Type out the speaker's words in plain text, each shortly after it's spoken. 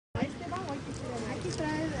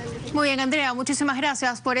Muy bien, Andrea, muchísimas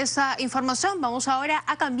gracias por esa información. Vamos ahora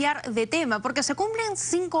a cambiar de tema, porque se cumplen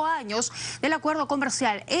 5 años del Acuerdo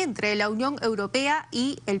Comercial entre la Unión Europea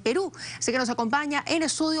y el Perú. Así que nos acompaña en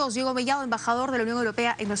estudios Diego Mellado, embajador de la Unión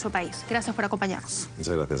Europea en nuestro país. Gracias por acompañarnos.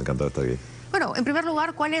 Muchas gracias, encantado de estar aquí. Bueno, en primer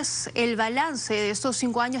lugar, ¿cuál es el balance de estos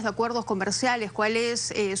 5 años de acuerdos comerciales? ¿Cuál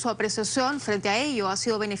es su apreciación frente a ello? ¿Ha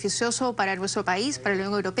sido beneficioso para nuestro país, para la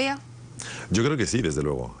Unión Europea? Yo creo que sí, desde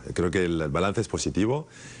luego. Creo que el balance es positivo.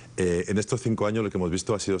 En estos 5 años lo que hemos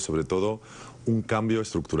visto ha sido sobre todo un cambio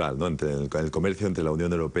estructural, ¿no? Entre el comercio entre la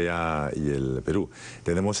Unión Europea y el Perú.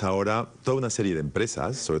 Tenemos ahora toda una serie de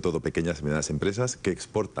empresas, sobre todo pequeñas y medianas empresas, que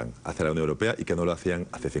exportan hacia la Unión Europea y que no lo hacían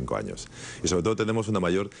hace 5 años. Y sobre todo tenemos una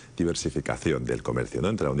mayor diversificación del comercio, ¿no?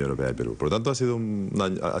 Entre la Unión Europea y el Perú. Por lo tanto, ha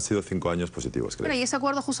sido 5 años positivos, creo. Bueno, y ese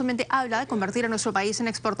acuerdo justamente habla de convertir a nuestro país en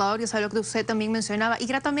exportador, y es algo que usted también mencionaba. Y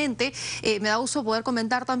gratamente me da gusto poder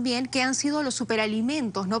comentar también que han sido los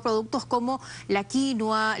superalimentos, ¿no? Productos como la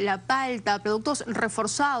quinoa, la palta, productos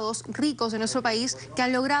reforzados, ricos en nuestro país, que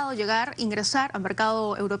han logrado ingresar al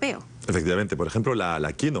mercado europeo. Efectivamente, por ejemplo,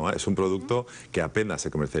 la quinoa es un producto que apenas se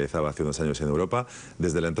comercializaba hace unos años en Europa.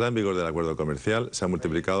 Desde la entrada en vigor del acuerdo comercial se ha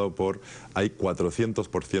multiplicado hay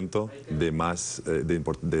 400% de más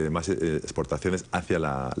exportaciones hacia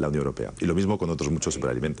la Unión Europea. Y lo mismo con otros muchos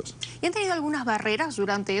superalimentos. ¿Y han tenido algunas barreras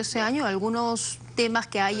durante ese año? ¿Algunos temas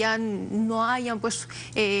que no hayan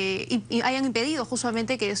impedido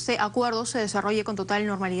justamente que este acuerdo se desarrolle con total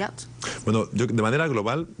normalidad? Bueno, de manera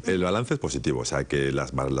global el balance es positivo, o sea que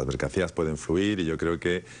las mercancías pueden fluir y yo creo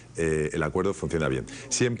que el acuerdo funciona bien.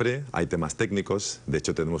 Siempre hay temas técnicos, de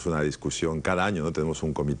hecho tenemos una discusión cada año, ¿no? Tenemos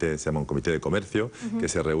un comité, se llama un comité de comercio, que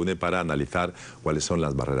se reúne para analizar cuáles son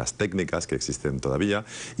las barreras técnicas que existen todavía,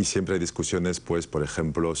 y siempre hay discusiones, pues, por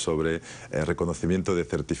ejemplo, sobre reconocimiento de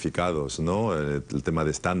certificados, ¿no? El tema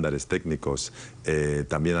de estándares técnicos,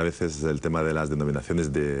 también a veces el tema de las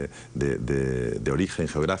denominaciones de origen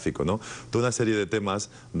geográfico, ¿no? Toda una serie de temas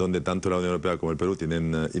donde tanto la Unión Europea como el Perú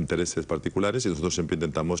tienen intereses particulares y nosotros siempre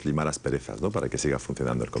intentamos limar asperezas, ¿no? Para que siga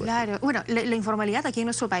funcionando el comercio. Claro, bueno, la informalidad aquí en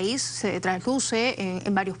nuestro país se traduce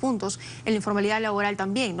en varios puntos, en la informalidad laboral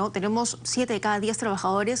también, ¿no? Tenemos 7 de cada 10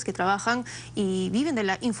 trabajadores que trabajan y viven de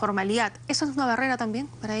la informalidad. ¿Esa es una barrera también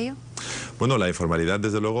para ello? Bueno, la informalidad,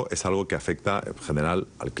 desde luego, es algo que afecta en general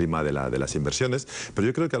al clima de las inversiones, pero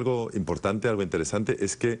yo creo que algo importante, algo interesante,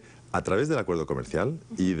 es que a través del acuerdo comercial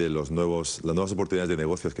y de las nuevas oportunidades de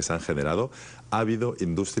negocios que se han generado, ha habido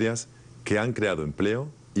industrias que han creado empleo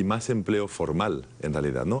y más empleo formal, en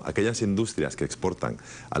realidad, ¿no? Aquellas industrias que exportan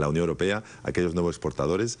a la Unión Europea, aquellos nuevos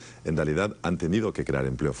exportadores, en realidad han tenido que crear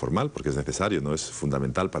empleo formal porque es necesario, ¿no? Es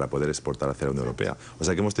fundamental para poder exportar hacia la Unión Europea. O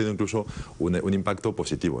sea que hemos tenido incluso un impacto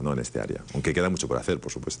positivo, ¿no? En este área, aunque queda mucho por hacer,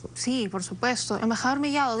 por supuesto. Sí, por supuesto. Embajador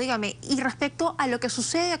Mellado, dígame, y respecto a lo que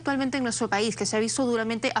sucede actualmente en nuestro país, que se ha visto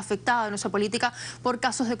duramente afectado en nuestra política por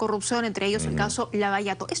casos de corrupción, entre ellos el caso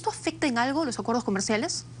Lavallato, ¿esto afecta en algo los acuerdos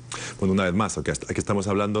comerciales? Bueno, una vez más, aquí estamos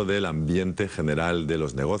hablando del ambiente general de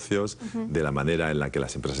los negocios, de la manera en la que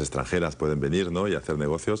las empresas extranjeras pueden venir, ¿no? Y hacer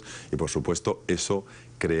negocios, y por supuesto eso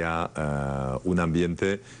crea un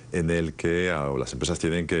ambiente en el que las empresas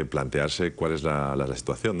tienen que plantearse cuál es la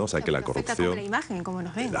situación, ¿no? O sea, que la corrupción afecta la imagen, como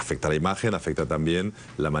nos ven. Afecta la imagen, afecta también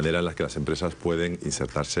la manera en la que las empresas pueden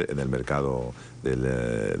insertarse en el mercado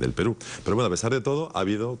del Perú. Pero bueno, a pesar de todo, ha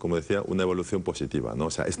habido, como decía, una evolución positiva, ¿no?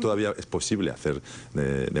 O sea, todavía es posible hacer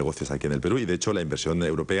negocios aquí en el Perú, y de hecho la inversión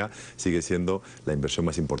europea sigue siendo la inversión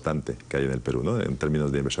más importante que hay en el Perú, ¿no? En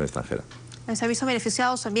términos de inversión extranjera. Se ha visto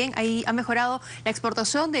beneficiados también, ahí ha mejorado la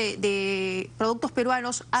exportación de productos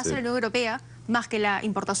peruanos hacia la Unión Europea más que la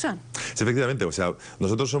importación. Sí, efectivamente, o sea,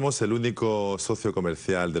 nosotros somos el único socio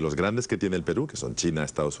comercial de los grandes que tiene el Perú, que son China,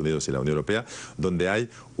 Estados Unidos y la Unión Europea, donde hay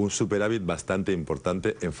un superávit bastante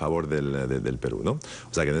importante en favor del Perú, ¿no?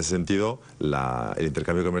 O sea que en ese sentido el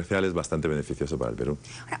intercambio comercial es bastante beneficioso para el Perú.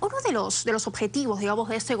 Ahora, uno de los objetivos, digamos,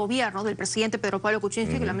 de este gobierno, del presidente Pedro Pablo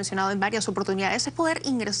Kuczynski, que lo ha mencionado en varias oportunidades, es poder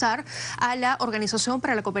ingresar a la Organización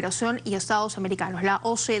para la Cooperación y Estados Americanos, la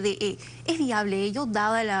OCDE. ¿Es viable ello,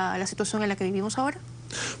 dada la situación en la que vivimos ahora?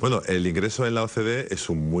 Bueno, el ingreso en la OCDE es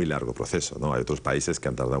un muy largo proceso, ¿no? Hay otros países que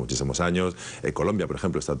han tardado muchísimos años. Colombia, por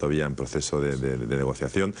ejemplo, está todavía en proceso de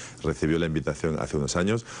negociación. Recibió la invitación hace unos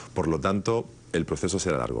años. Por lo tanto, el proceso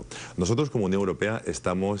será largo. Nosotros como Unión Europea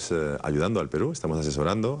estamos ayudando al Perú, estamos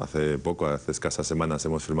asesorando. Hace escasas semanas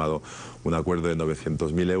hemos firmado un acuerdo de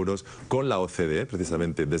 900.000 euros con la OCDE,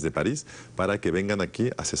 precisamente desde París, para que vengan aquí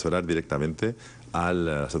a asesorar directamente a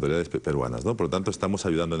las autoridades peruanas, ¿no? Por lo tanto, estamos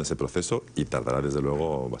ayudando en ese proceso y tardará desde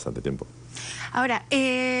luego bastante tiempo. Ahora,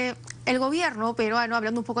 El gobierno peruano,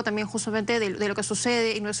 hablando un poco también justamente de lo que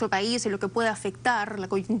sucede en nuestro país, de lo que puede afectar la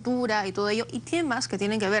coyuntura y todo ello, y temas que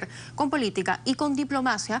tienen que ver con política y con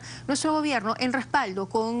diplomacia, nuestro gobierno, en respaldo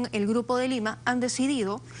con el Grupo de Lima, han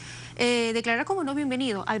decidido declarar como no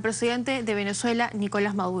bienvenido al presidente de Venezuela,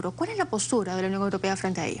 Nicolás Maduro. ¿Cuál es la postura de la Unión Europea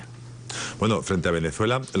frente a ello? Bueno, frente a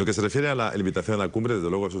Venezuela, en lo que se refiere a la invitación a la cumbre, desde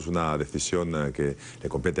luego eso es una decisión que le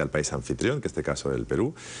compete al país anfitrión, que en este caso es el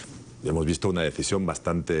Perú. Hemos visto una decisión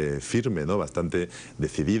bastante firme, ¿no? Bastante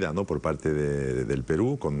decidida, ¿no? Por parte del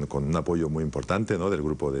Perú, con un apoyo muy importante, ¿no? Del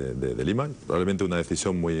Grupo de Lima. Probablemente una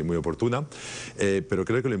decisión muy oportuna, pero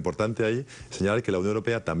creo que lo importante ahí es señalar que la Unión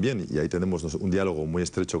Europea también, y ahí tenemos un diálogo muy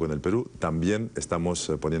estrecho con el Perú, también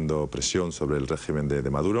estamos poniendo presión sobre el régimen de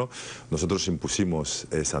Maduro. Nosotros impusimos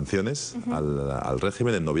sanciones al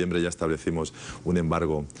régimen. En noviembre ya establecimos un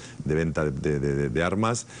embargo de venta de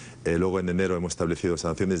armas. Luego en enero hemos establecido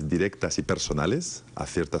sanciones directas y personales a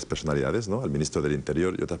ciertas personalidades, ¿no? Al ministro del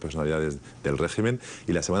Interior y otras personalidades del régimen.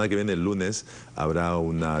 Y la semana que viene, el lunes, habrá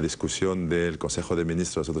una discusión del Consejo de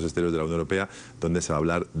Ministros de Asuntos Exteriores de la Unión Europea donde se va a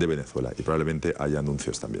hablar de Venezuela y probablemente haya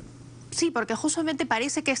anuncios también. Sí, porque justamente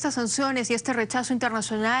parece que estas sanciones y este rechazo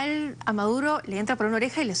internacional a Maduro le entra por una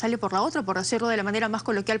oreja y le sale por la otra, por decirlo de la manera más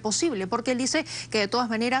coloquial posible, porque él dice que de todas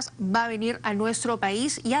maneras va a venir a nuestro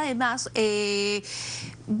país y además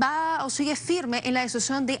va o sigue firme en la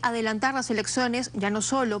decisión de adelantar las elecciones, ya no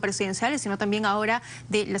solo presidenciales, sino también ahora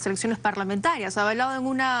de las elecciones parlamentarias. Ha hablado en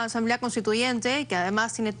una asamblea constituyente que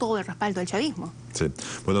además tiene todo el respaldo del chavismo. Sí,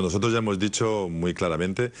 bueno, nosotros ya hemos dicho muy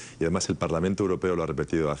claramente, y además el Parlamento Europeo lo ha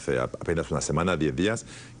repetido hace apenas una semana, 10 días,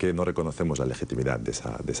 que no reconocemos la legitimidad de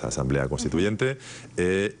esa asamblea constituyente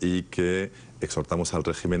y que exhortamos al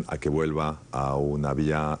régimen a que vuelva a una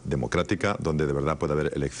vía democrática donde de verdad pueda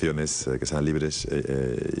haber elecciones que sean libres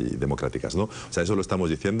y democráticas, ¿no? O sea, eso lo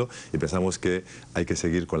estamos diciendo y pensamos que hay que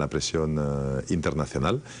seguir con la presión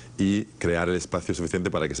internacional y crear el espacio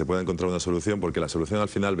suficiente para que se pueda encontrar una solución, porque la solución al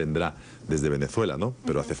final vendrá desde Venezuela, ¿no?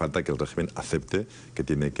 Pero hace falta que el régimen acepte que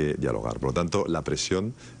tiene que dialogar. Por lo tanto, la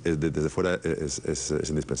presión desde fuera es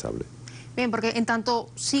indispensable. Bien, porque en tanto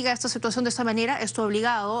siga esta situación de esta manera, esto ha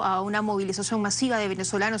obligado a una movilización masiva de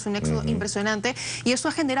venezolanos, un éxodo impresionante, y esto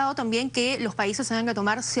ha generado también que los países tengan que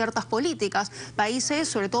tomar ciertas políticas. Países,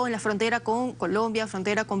 sobre todo en la frontera con Colombia,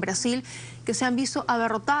 frontera con Brasil, que se han visto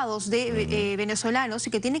abarrotados de venezolanos y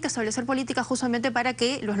que tienen que establecer políticas justamente para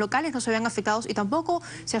que los locales no se vean afectados y tampoco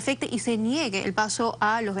se afecte y se niegue el paso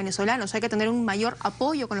a los venezolanos. Hay que tener un mayor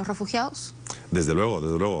apoyo con los refugiados. Desde luego,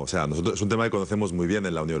 desde luego. O sea, nosotros, es un tema que conocemos muy bien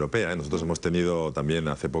en la Unión Europea, ¿eh? Nosotros hemos tenido también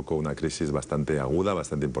hace poco una crisis bastante aguda,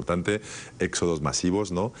 bastante importante, éxodos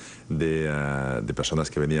masivos, ¿no? de personas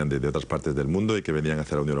que venían de otras partes del mundo y que venían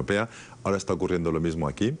hacia la Unión Europea. Ahora está ocurriendo lo mismo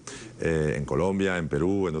aquí, en Colombia, en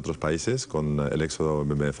Perú, en otros países, con el éxodo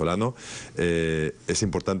venezolano. Es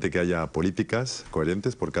importante que haya políticas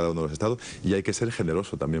coherentes por cada uno de los estados y hay que ser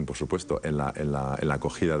generoso también, por supuesto, en la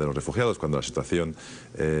acogida de los refugiados. Cuando la situación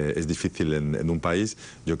es difícil en un país,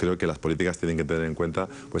 yo creo que las políticas tienen que tener en cuenta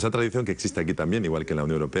pues esa tradición que existe aquí también, igual que en la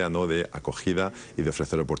Unión Europea, ¿no? De acogida y de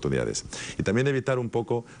ofrecer oportunidades. Y también evitar un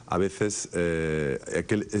poco, a veces,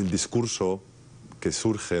 el discurso que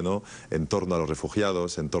surge, ¿no? En torno a los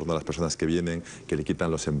refugiados, en torno a las personas que vienen, que le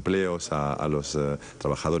quitan los empleos a los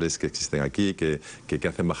trabajadores que existen aquí, que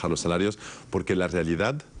hacen bajar los salarios, porque la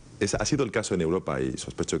realidad ha sido el caso en Europa y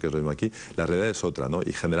sospecho que es lo mismo aquí. La realidad es otra, ¿no?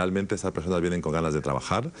 Y generalmente esas personas vienen con ganas de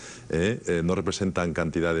trabajar, no representan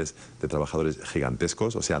cantidades de trabajadores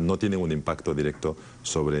gigantescos, o sea, no tienen un impacto directo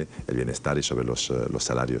sobre el bienestar y sobre los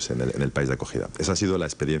salarios en el país de acogida. Esa ha sido la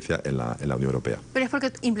experiencia en la Unión Europea. Pero es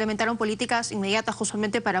porque implementaron políticas inmediatas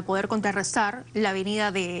justamente para poder contrarrestar la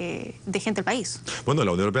venida de gente al país. Bueno, en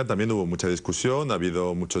la Unión Europea también hubo mucha discusión, ha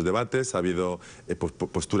habido muchos debates, ha habido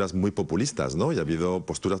posturas muy populistas, ¿no? Y ha habido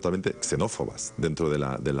posturas xenófobas dentro de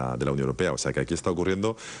la Unión Europea. O sea que aquí está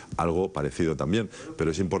ocurriendo algo parecido también.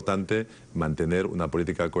 Pero es importante mantener una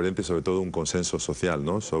política coherente y sobre todo un consenso social,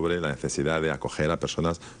 ¿no? Sobre la necesidad de acoger a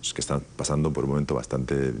personas que están pasando por un momento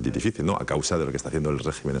bastante difícil, ¿no? A causa de lo que está haciendo el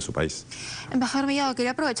régimen en su país. Embajador Mellado,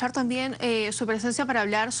 quería aprovechar también su presencia para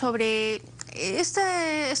hablar sobre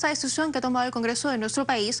esta decisión que ha tomado el Congreso de nuestro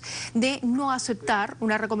país de no aceptar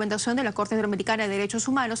una recomendación de la Corte Interamericana de Derechos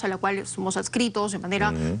Humanos, a la cual somos adscritos de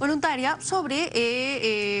manera voluntaria,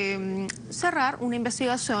 sobre cerrar una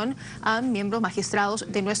investigación a miembros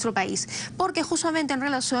magistrados de nuestro país. Porque justamente en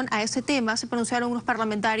relación a este tema se pronunciaron unos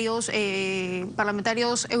parlamentarios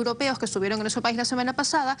europeos que estuvieron en nuestro país la semana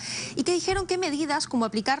pasada y que dijeron que medidas como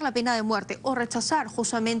aplicar la pena de muerte o rechazar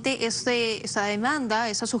justamente esa demanda,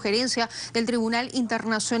 esa sugerencia del del Tribunal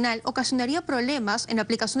Internacional ocasionaría problemas en la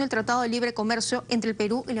aplicación del Tratado de Libre Comercio entre el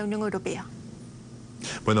Perú y la Unión Europea?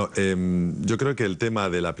 Bueno, yo creo que el tema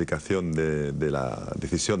de la aplicación de la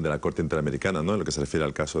decisión de la Corte Interamericana, ¿no?, en lo que se refiere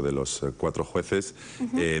al caso de los 4 jueces,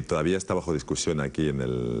 todavía está bajo discusión aquí en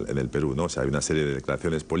el Perú, ¿no? O sea, hay una serie de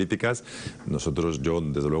declaraciones políticas. Yo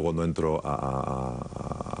desde luego no entro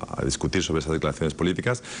a discutir sobre esas declaraciones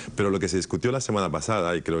políticas, pero lo que se discutió la semana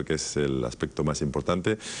pasada, y creo que es el aspecto más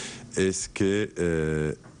importante, es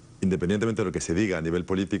que independientemente de lo que se diga a nivel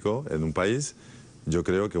político en un país, yo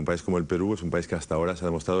creo que un país como el Perú es un país que hasta ahora se ha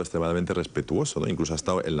demostrado extremadamente respetuoso, ¿no? Incluso ha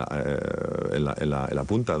estado en la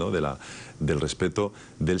punta, ¿no?, del respeto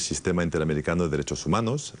del sistema interamericano de derechos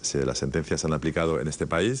humanos. Las sentencias se han aplicado en este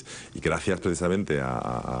país y gracias precisamente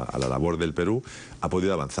a la labor del Perú ha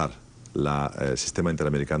podido avanzar el sistema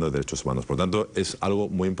interamericano de derechos humanos. Por lo tanto, es algo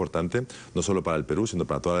muy importante, no solo para el Perú, sino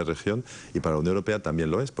para toda la región, y para la Unión Europea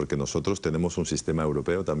también lo es, porque nosotros tenemos un sistema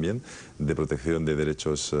europeo también de protección de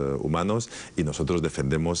derechos humanos y nosotros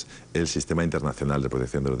defendemos el sistema internacional de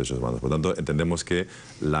protección de los derechos humanos. Por lo tanto, entendemos que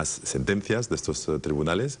las sentencias de estos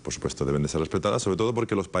tribunales, por supuesto, deben de ser respetadas, sobre todo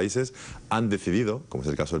porque los países han decidido, como es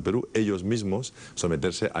el caso del Perú, ellos mismos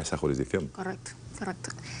someterse a esa jurisdicción. Correcto, correcto.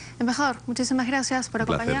 Embajador, muchísimas gracias por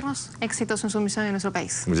acompañarnos. Éxitos en su misión en nuestro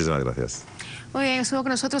país. Muchísimas gracias. Muy bien, estuvo con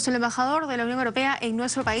nosotros el embajador de la Unión Europea en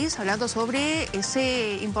nuestro país hablando sobre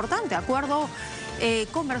ese importante acuerdo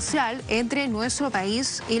comercial entre nuestro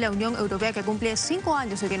país y la Unión Europea que cumple 5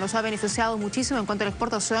 años y que nos ha beneficiado muchísimo en cuanto a la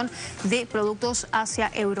exportación de productos hacia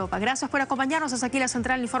Europa. Gracias por acompañarnos. Hasta aquí la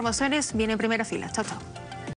central de informaciones. Viene en primera fila. Chao, chao.